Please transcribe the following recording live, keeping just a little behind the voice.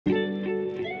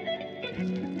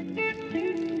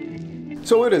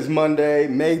So it is Monday,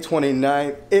 May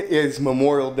 29th. It is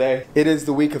Memorial Day. It is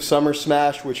the week of Summer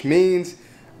Smash, which means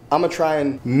I'm gonna try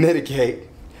and mitigate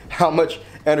how much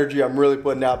energy I'm really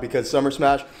putting out because Summer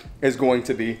Smash is going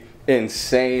to be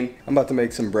insane. I'm about to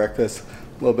make some breakfast,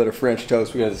 a little bit of French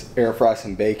toast. We're gonna just air fry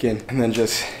some bacon and then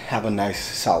just have a nice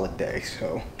solid day.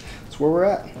 So that's where we're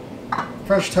at.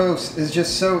 French toast is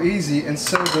just so easy and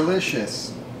so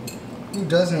delicious. Who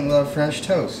doesn't love French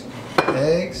toast?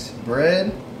 Eggs,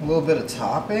 bread, a little bit of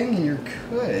topping, and you're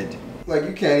good. Like,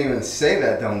 you can't even say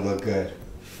that don't look good.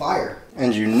 Fire.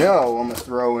 And you know I'm gonna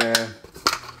throw in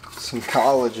some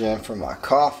collagen for my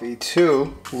coffee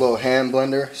too. A little hand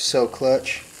blender, so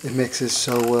clutch. It mixes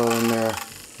so well in there.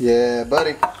 Yeah,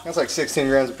 buddy. That's like 16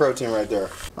 grams of protein right there.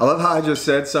 I love how I just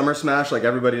said Summer Smash, like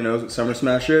everybody knows what Summer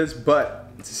Smash is,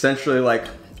 but it's essentially like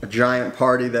a giant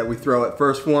party that we throw at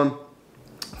First Phorm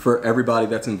for everybody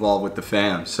that's involved with the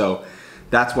fam. So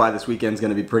that's why this weekend's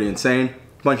gonna be pretty insane.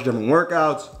 A bunch of different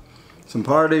workouts, some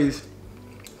parties,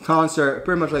 concert,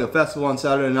 pretty much like a festival on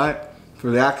Saturday night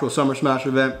for the actual Summer Smash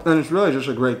event. And it's really just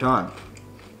a great time.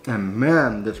 And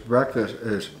man, this breakfast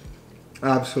is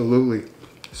absolutely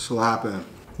slapping.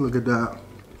 Look at that.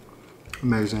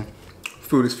 Amazing.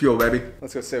 Food is fuel, baby.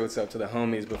 Let's go say what's up to the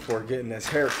homies before getting this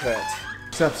haircut.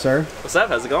 What's up, sir? What's up?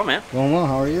 How's it going, man? Going well,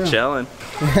 how are you? Chilling.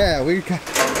 Yeah, we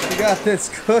got this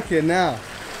cooking now.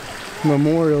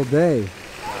 Memorial Day.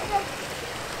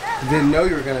 Didn't know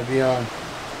you were gonna be on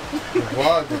the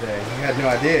vlog today. You had no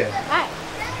idea. Hi.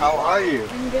 How are you?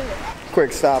 I'm good.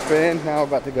 Quick stop in. Now we're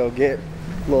about to go get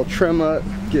a little trim up,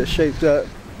 get shaped up,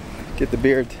 get the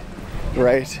beard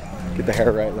right, get the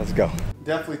hair right. Let's go.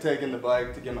 Definitely taking the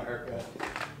bike to get my haircut.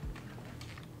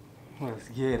 Let's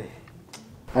get it.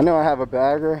 I know I have a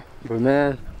bagger, but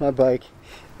man, my bike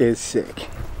is sick.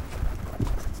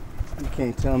 You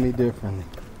can't tell me differently.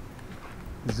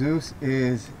 Zeus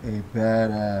is a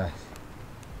badass.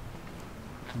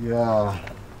 Yeah.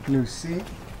 New seat,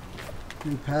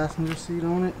 new passenger seat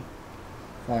on it.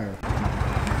 Fire.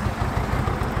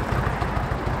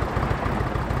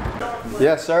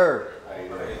 Yes, sir.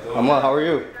 I'm well. How are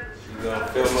you?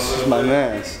 This is my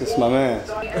man's. This is my man's.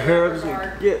 Here, I'm just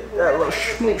gonna get that little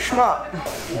schmoop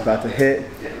schmop. About to hit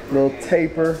a little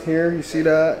taper here. You see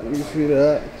that? You see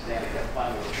that?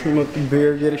 Trim up the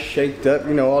beard, get it shaped up.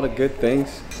 You know, all the good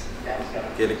things.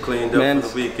 Get it cleaned up for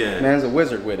the weekend. Man's a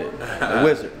wizard with it. A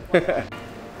wizard.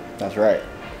 That's right.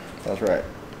 That's right.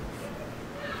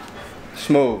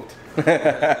 Smooth.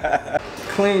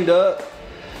 Cleaned up.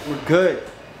 We're good.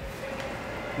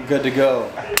 We're good to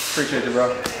go. Appreciate you,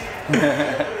 bro.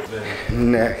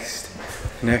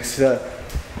 Next up,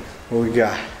 what we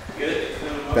got?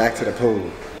 Back to the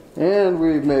pool. And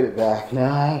we've made it back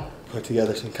now. Put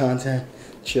together some content,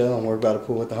 chill, and work by the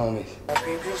pool with the homies.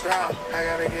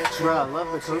 Bro, I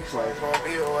love the coach life.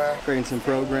 Creating some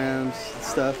programs,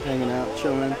 stuff, hanging out,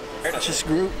 chilling. Just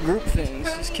group things,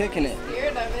 just kicking it.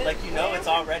 Like, you know, it's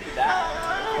already that.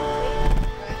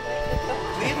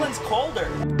 Cleveland's colder.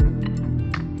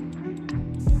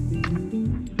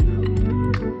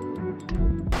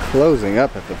 Closing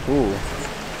up at the pool.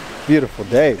 Beautiful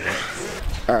day.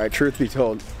 Alright, truth be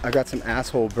told, I got some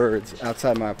asshole birds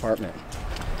outside my apartment.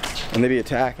 And they be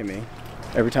attacking me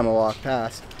every time I walk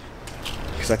past.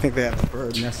 Because I think they have a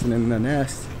bird nesting in the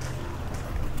nest.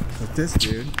 But this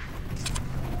dude,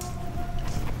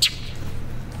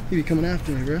 he be coming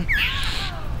after me, bro. So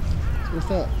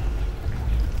what's up?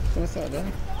 What's up, dog?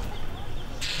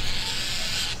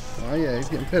 Oh yeah, he's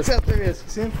getting pissed. There he is. You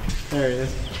see him? There he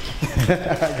is.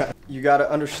 You gotta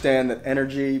understand that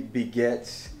energy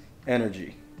begets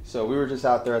energy. So we were just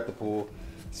out there at the pool.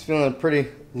 It's feeling a pretty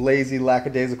lazy,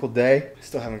 lackadaisical day.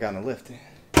 Still haven't gotten a lift in.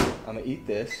 I'm gonna eat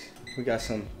this. We got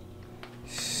some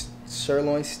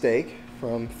sirloin steak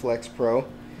from Flex Pro.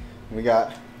 We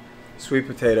got sweet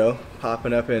potato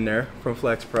popping up in there from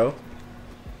Flex Pro.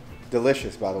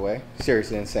 Delicious, by the way.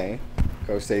 Seriously insane.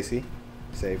 Go Stacey.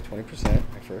 Save 20%,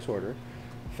 my first order.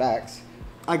 Facts.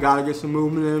 I gotta get some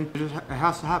movement in. It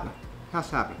has to happen. It has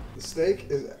to happen. The steak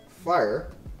is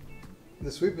fire.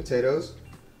 The sweet potatoes,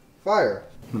 fire.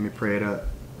 Let me pray it up.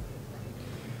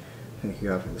 Thank you,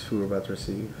 God, for this food we're about to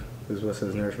receive. Please bless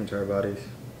us nourishment to our bodies.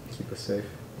 Keep us safe,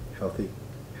 healthy,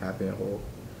 happy, and whole.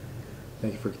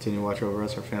 Thank you for continuing to watch over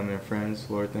us, our family and friends.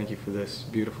 Lord, thank you for this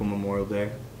beautiful Memorial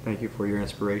Day. Thank you for your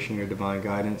inspiration, your divine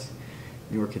guidance,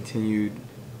 your continued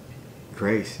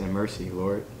grace and mercy,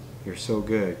 Lord. You're so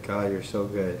good. God, you're so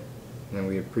good. And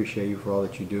we appreciate you for all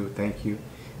that you do. Thank you.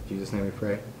 In Jesus' name we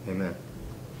pray. Amen.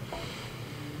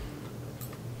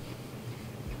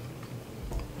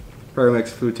 Prayer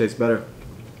makes food taste better.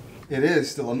 It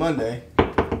is still a Monday,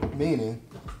 meaning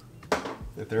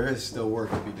that there is still work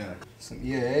to be done. Some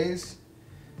EAAs,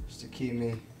 just to keep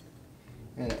me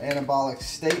in an anabolic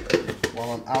state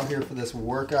while I'm out here for this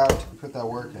workout. Put that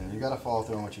work in. You gotta follow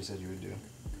through on what you said you would do.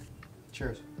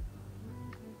 Cheers.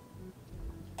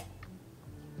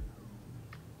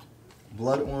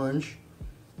 Blood orange,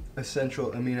 essential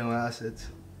amino acids,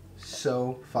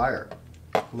 so fire.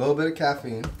 A little bit of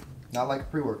caffeine, not like a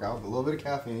pre-workout, but a little bit of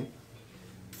caffeine.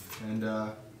 And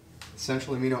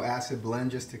essential amino acid blend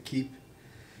just to keep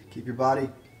your body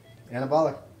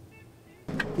anabolic.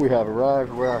 We have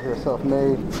arrived. We're out here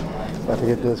self-made. About to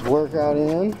get this workout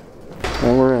in,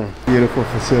 and we're in a beautiful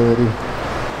facility.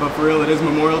 But for real, it is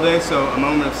Memorial Day, so a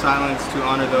moment of silence to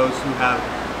honor those who have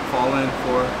fallen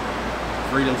for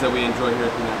freedoms that we enjoy here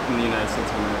in the United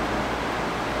States of America.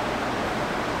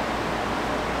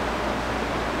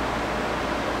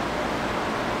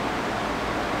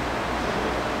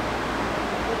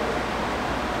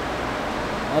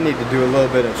 I need to do a little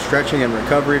bit of stretching and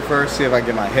recovery first, see if I can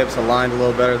get my hips aligned a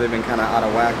little better. They've been kind of out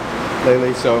of whack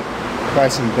lately, so try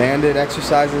some banded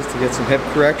exercises to get some hip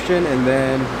correction and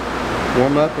then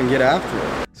warm up and get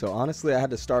after it. So honestly, I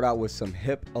had to start out with some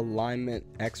hip alignment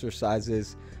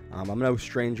exercises. I'm no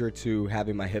stranger to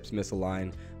having my hips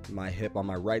misaligned. My hip on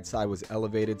my right side was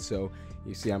elevated, so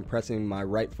you see I'm pressing my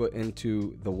right foot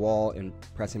into the wall and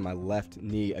pressing my left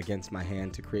knee against my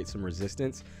hand to create some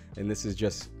resistance. And this is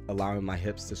just allowing my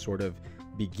hips to sort of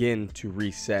begin to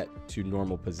reset to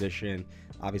normal position.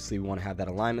 Obviously, we want to have that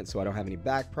alignment so I don't have any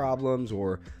back problems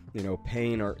or, you know,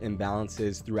 pain or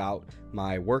imbalances throughout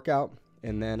my workout.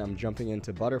 And then I'm jumping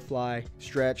into butterfly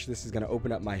stretch. This is going to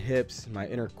open up my hips, my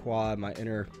inner quad, my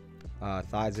inner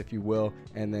thighs, if you will,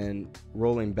 and then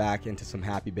rolling back into some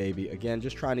happy baby. Again,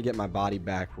 just trying to get my body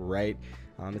back right.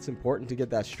 It's important to get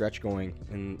that stretch going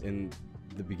in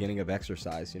the beginning of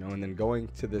exercise, you know, and then going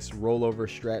to this rollover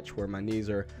stretch where my knees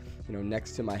are, you know,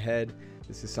 next to my head.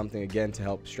 This is something, again, to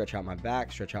help stretch out my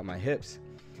back, stretch out my hips.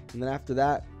 And then after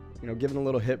that, you know, giving a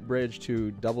little hip bridge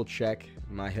to double check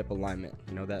my hip alignment.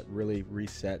 You know, that really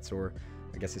resets, or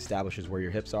I guess establishes where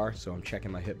your hips are. So I'm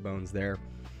checking my hip bones there.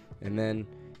 And then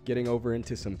getting over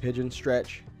into some pigeon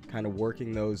stretch, kind of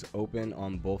working those open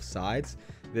on both sides.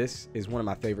 This is one of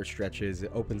my favorite stretches.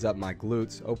 It opens up my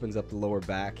glutes, opens up the lower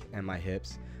back and my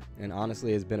hips, and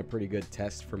honestly has been a pretty good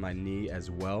test for my knee as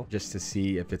well, just to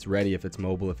see if it's ready, if it's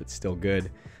mobile, if it's still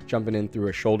good. Jumping in through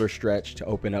a shoulder stretch to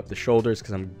open up the shoulders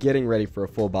because I'm getting ready for a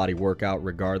full body workout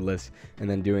regardless, and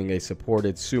then doing a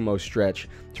supported sumo stretch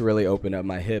to really open up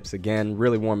my hips. Again,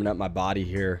 really warming up my body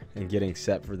here and getting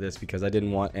set for this because I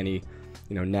didn't want any,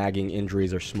 you know, nagging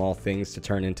injuries or small things to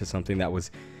turn into something that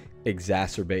was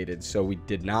exacerbated. So we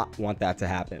did not want that to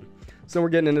happen. So we're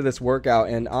getting into this workout,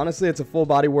 and honestly, it's a full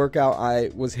body workout. I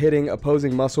was hitting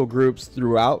opposing muscle groups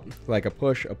throughout, like a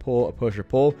push, a pull, a push, a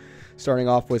pull. Starting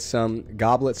off with some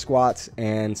goblet squats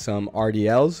and some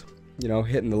RDLs, you know,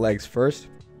 hitting the legs first.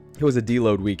 It was a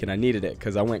deload week and I needed it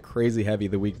because I went crazy heavy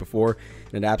the week before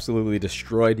and it absolutely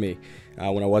destroyed me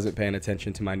when I wasn't paying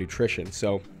attention to my nutrition.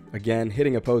 So again,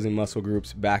 hitting opposing muscle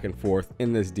groups back and forth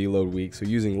in this deload week. So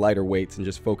using lighter weights and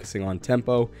just focusing on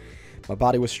tempo. My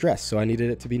body was stressed, so I needed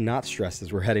it to be not stressed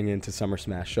as we're heading into Summer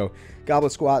Smash. So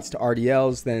goblet squats to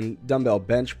RDLs, then dumbbell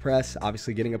bench press,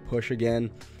 obviously getting a push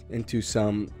again into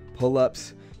some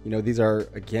pull-ups. You know, these are,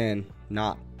 again,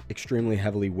 not extremely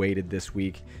heavily weighted this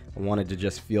week. I wanted to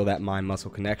just feel that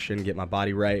mind-muscle connection, get my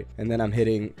body right. And then I'm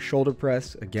hitting shoulder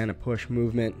press, again, a push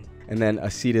movement, and then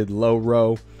a seated low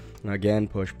row. And again,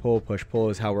 push, pull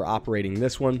is how we're operating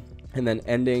this one. And then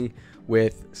ending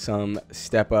with some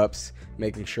step ups,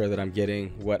 making sure that I'm getting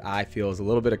what I feel is a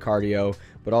little bit of cardio,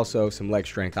 but also some leg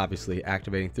strength, obviously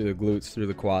activating through the glutes, through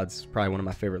the quads, probably one of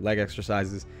my favorite leg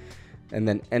exercises. And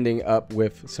then ending up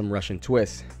with some Russian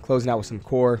twists, closing out with some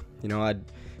core. You know,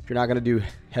 if you're not going to do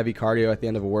heavy cardio at the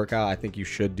end of a workout, I think you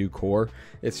should do core.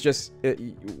 It's just,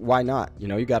 why not? You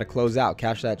know, you got to close out,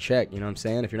 cash that check. You know what I'm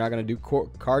saying? If you're not going to do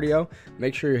cardio,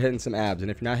 make sure you're hitting some abs.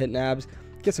 And if you're not hitting abs,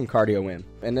 get some cardio in.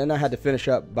 And then I had to finish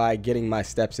up by getting my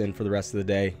steps in for the rest of the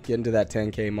day, getting to that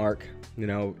 10K mark. You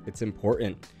know, it's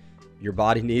important. Your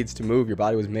body needs to move. Your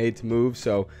body was made to move.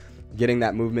 So getting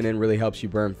that movement in really helps you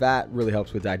burn fat, really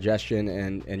helps with digestion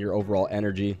and your overall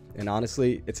energy. And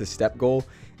honestly, it's a step goal.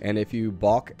 And if you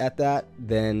balk at that,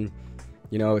 then,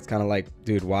 you know, it's kind of like,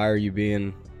 dude, why are you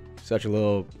being such a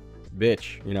little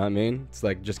bitch? You know what I mean? It's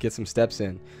like, just get some steps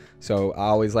in. So I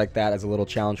always like that as a little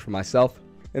challenge for myself.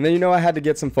 And then, you know, I had to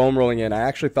get some foam rolling in. I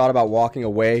actually thought about walking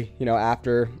away, you know,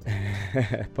 after,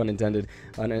 pun intended,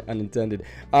 unintended.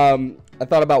 I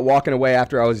thought about walking away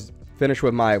after I was finished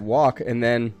with my walk, and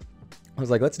then I was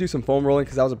like, let's do some foam rolling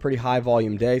because that was a pretty high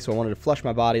volume day. So I wanted to flush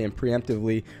my body and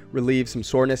preemptively relieve some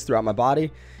soreness throughout my body. You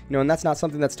know, and that's not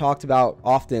something that's talked about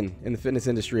often in the fitness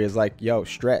industry, is like, yo,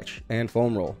 stretch and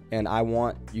foam roll. And I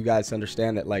want you guys to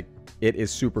understand that, like, it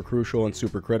is super crucial and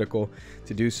super critical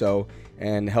to do so,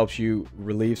 and helps you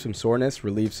relieve some soreness,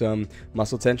 relieve some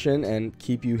muscle tension, and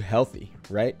keep you healthy,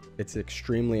 right? It's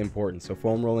extremely important. So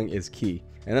foam rolling is key.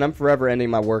 And then I'm forever ending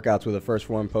my workouts with a First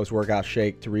Phorm post-workout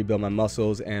shake to rebuild my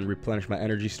muscles and replenish my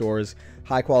energy stores.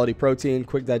 High quality protein,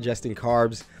 quick digesting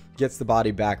carbs, gets the body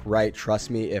back right.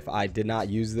 Trust me, if I did not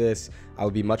use this, I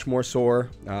would be much more sore.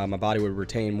 My body would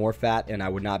retain more fat and I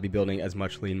would not be building as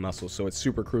much lean muscle. So it's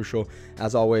super crucial.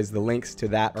 As always, the links to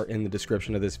that are in the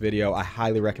description of this video. I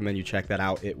highly recommend you check that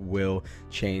out. It will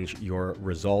change your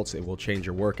results. It will change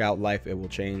your workout life. It will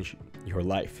change your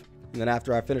life. And then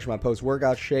after I finish my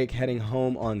post-workout shake, heading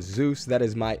home on Zeus. That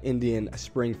is my Indian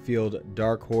Springfield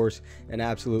dark horse, an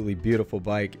absolutely beautiful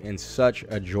bike and such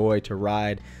a joy to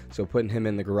ride. So putting him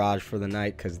in the garage for the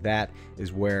night, because that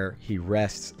is where he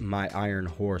rests, my iron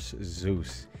horse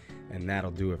Zeus. And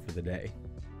that'll do it for the day.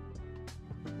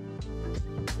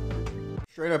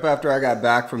 Straight up after I got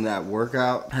back from that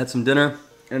workout, had some dinner,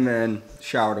 and then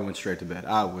showered and went straight to bed.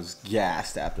 I was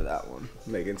gassed after that one.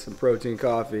 Making some protein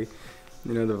coffee.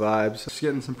 You know the vibes. Just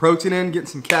getting some protein in, getting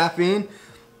some caffeine,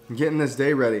 and getting this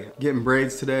day ready. Getting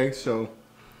braids today, so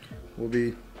we'll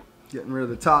be getting rid of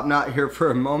the top knot here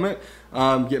for a moment.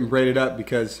 Getting braided up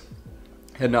because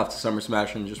heading off to Summer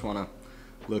Smash and just want to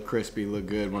look crispy, look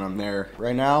good when I'm there.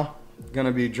 Right now,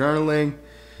 gonna be journaling,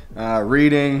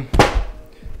 reading,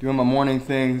 doing my morning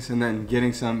things, and then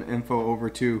getting some info over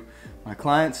to my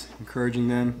clients, encouraging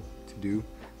them to do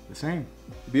the same.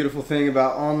 The beautiful thing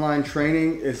about online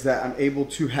training is that I'm able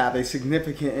to have a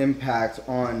significant impact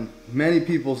on many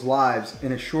people's lives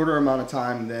in a shorter amount of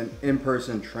time than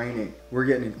in-person training. We're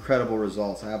getting incredible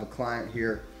results. I have a client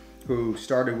here who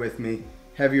started with me,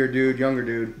 heavier dude, younger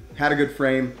dude, had a good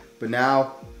frame, but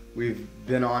now we've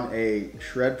been on a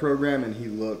shred program and he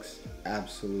looks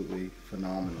absolutely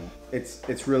phenomenal.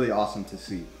 It's really awesome to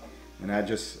see. And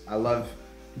I love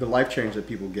the life change that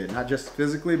people get, not just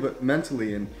physically, but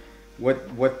mentally, and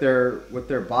what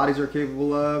their bodies are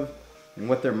capable of and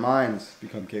what their minds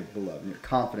become capable of, and your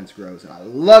confidence grows, and I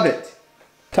love it.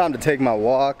 Time to take my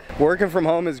walk. Working from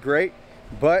home is great,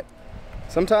 but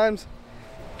sometimes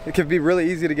it can be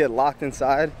really easy to get locked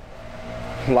inside,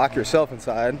 lock yourself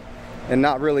inside, and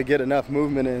not really get enough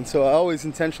movement in. So I always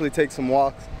intentionally take some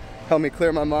walks, help me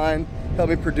clear my mind, help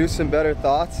me produce some better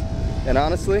thoughts, and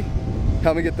honestly,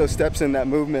 help me get those steps in, that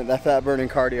movement, that fat burning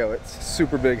cardio. It's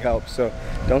super big help, so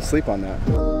don't sleep on that.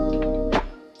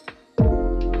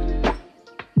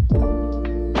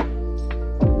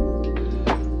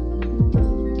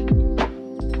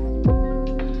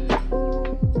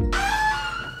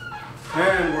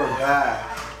 And we're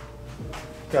back.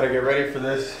 Gotta get ready for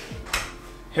this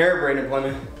hair braiding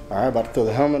appointment. All right, about to throw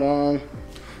the helmet on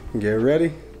and get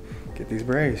ready. Get these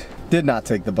braids. Did not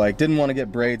take the bike, didn't want to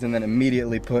get braids and then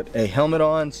immediately put a helmet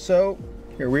on, so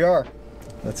here we are.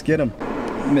 Let's get them.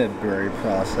 Mid-braid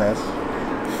process,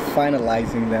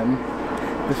 finalizing them,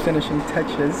 the finishing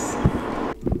touches.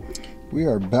 We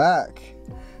are back.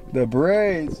 The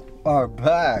braids are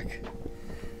back.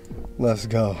 Let's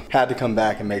go. Had to come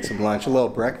back and make some lunch. A little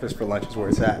breakfast for lunch is where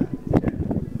it's at.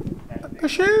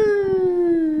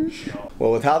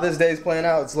 Well, with how this day is playing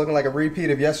out, it's looking like a repeat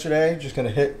of yesterday. Just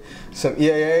gonna hit some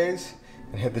EAAs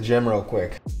and hit the gym real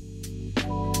quick.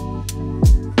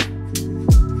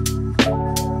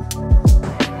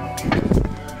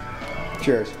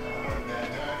 Cheers.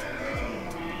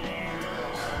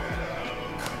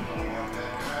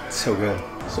 So good.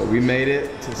 So we made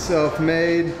it to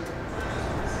Self-Made.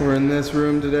 We're in this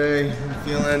room today.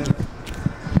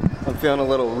 I'm feeling a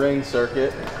little ring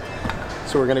circuit.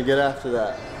 So we're gonna get after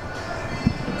that.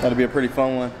 That'll be a pretty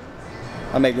fun one.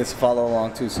 I'll make this a follow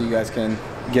along too, so you guys can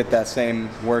get that same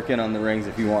work in on the rings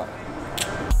if you want.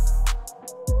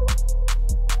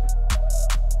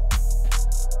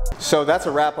 So that's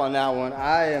a wrap on that one.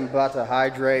 I am about to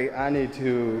hydrate. I need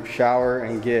to shower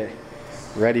and get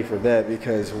ready for bed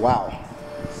because wow,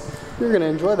 you're gonna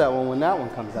enjoy that one when that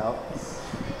one comes out.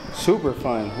 Super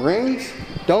fun. Rings,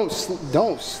 don't sleep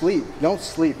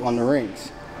on the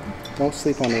rings. Don't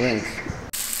sleep on the rings.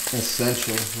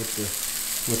 Essential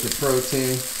with the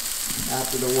protein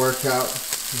after the workout.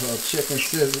 Little chicken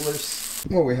sizzlers.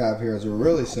 What we have here is a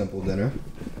really simple dinner.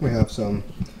 We have some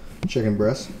chicken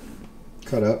breast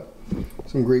cut up,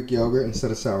 some Greek yogurt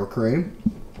instead of sour cream,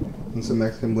 and some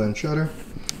Mexican blend cheddar.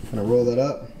 Gonna roll that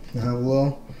up and have a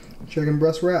little chicken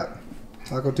breast wrap.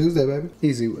 Taco Tuesday, baby.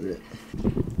 Easy with it.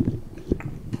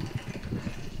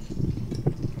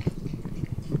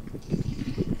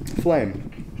 flame.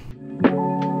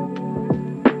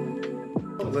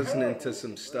 Listening to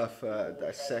some stuff,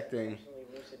 dissecting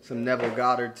some Neville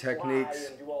Goddard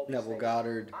techniques. Neville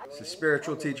Goddard is a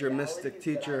spiritual teacher, mystic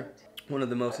teacher, one of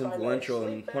the most influential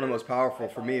and one of the most powerful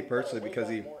for me personally because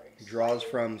he draws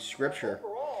from scripture.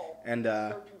 And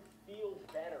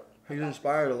he's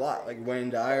inspired a lot, like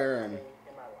Wayne Dyer and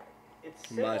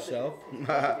myself.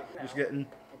 Just getting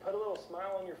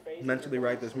mentally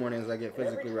right this morning as I get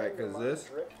physically right, because this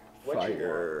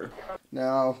fire.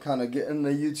 Now kind of getting the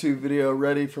YouTube video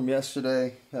ready from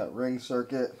yesterday, that ring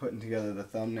circuit, putting together the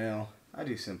thumbnail. I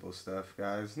do simple stuff,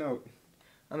 guys. No,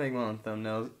 I make my own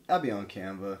thumbnails. I'll be on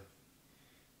Canva.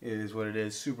 It is what it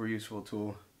is, super useful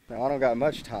tool. Now I don't got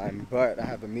much time, but I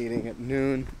have a meeting at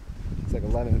noon. It's like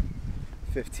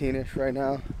 11:15ish right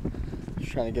now.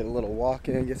 Just trying to get a little walk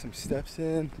in, get some steps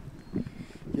in,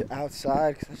 get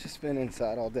outside, because I've just been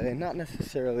inside all day. Not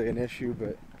necessarily an issue,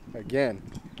 but again,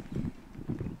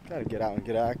 gotta get out and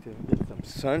get active and get some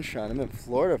sunshine. I'm in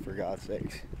Florida, for God's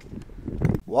sakes.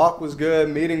 Walk was good,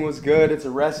 meeting was good. It's a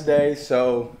rest day,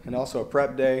 so, and also a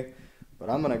prep day. But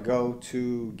I'm gonna go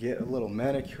to get a little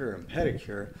manicure and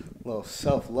pedicure, a little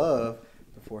self-love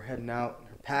before heading out,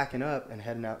 packing up and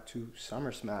heading out to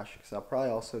Summer Smash. Because I'll probably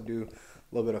also do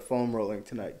a little bit of foam rolling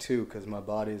tonight too, because my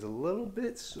body is a little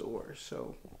bit sore.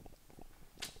 So,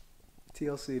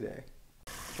 TLC day.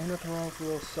 Ain't nothing wrong with a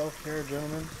little self-care,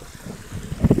 gentlemen.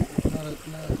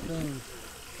 Not a thing.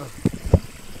 Oh.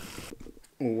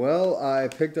 Well, I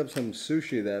picked up some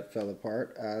sushi that fell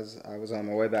apart as I was on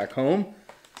my way back home.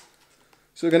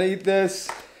 So we're gonna eat this,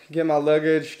 get my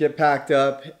luggage, get packed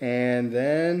up, and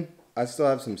then I still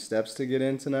have some steps to get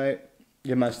in tonight.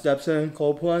 Get my steps in,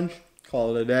 cold plunge,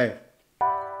 call it a day.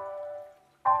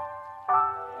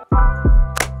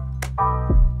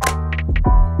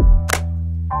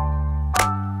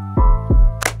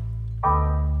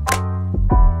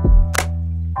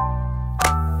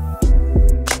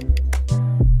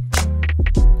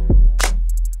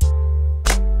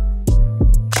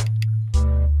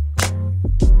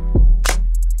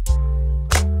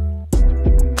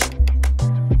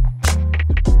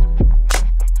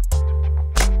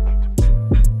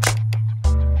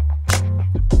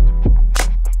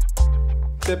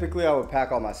 Typically, I would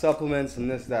pack all my supplements and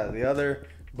this, that, and the other,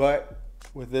 but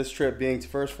with this trip being to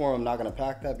First Phorm, I'm not going to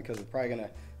pack that because we're probably going to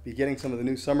be getting some of the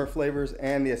new summer flavors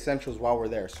and the essentials while we're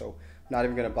there, so not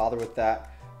even going to bother with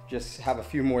that. Just have a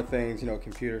few more things, you know,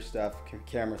 computer stuff,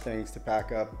 camera things to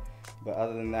pack up, but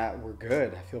other than that, we're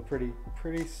good. I feel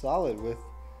pretty solid with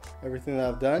everything that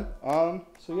I've done.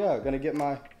 So yeah, going to get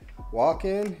my walk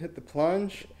in, hit the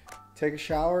plunge, take a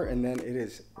shower, and then it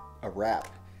is a wrap.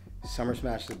 Summer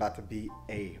Smash is about to be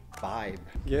a vibe.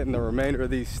 Getting the remainder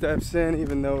of these steps in,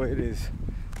 even though it is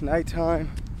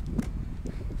nighttime.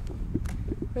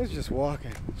 It's just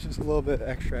walking. It's just a little bit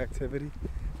extra activity.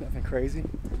 Nothing crazy.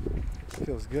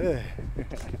 Feels good.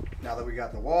 Now that we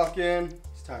got the walk in,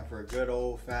 it's time for a good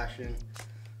old-fashioned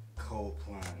cold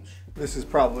plunge. This is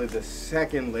probably the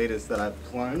second latest that I've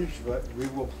plunged, but we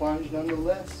will plunge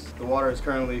nonetheless. The water is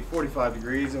currently 45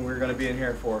 degrees and we're gonna be in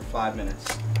here for 5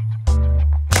 minutes.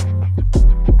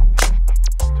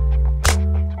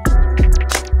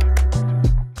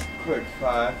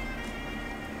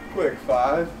 Quick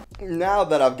five. Now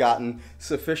that I've gotten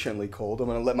sufficiently cold, I'm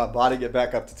gonna let my body get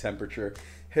back up to temperature,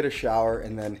 hit a shower,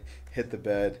 and then hit the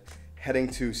bed. Heading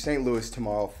to St. Louis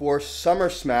tomorrow for Summer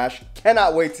Smash.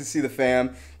 Cannot wait to see the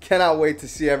fam. Cannot wait to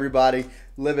see everybody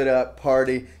live it up,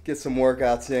 party, get some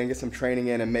workouts in, get some training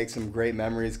in, and make some great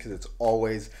memories because it's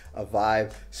always a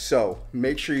vibe. So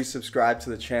make sure you subscribe to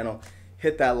the channel,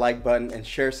 hit that like button, and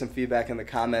share some feedback in the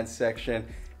comments section.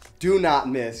 Do not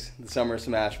miss the Summer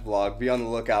Smash vlog. Be on the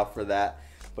lookout for that.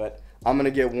 But I'm gonna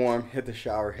get warm, hit the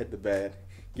shower, hit the bed,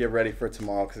 get ready for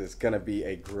tomorrow because it's gonna be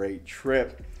a great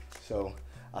trip. So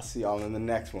I'll see y'all in the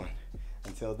next one.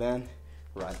 Until then,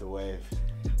 ride the wave.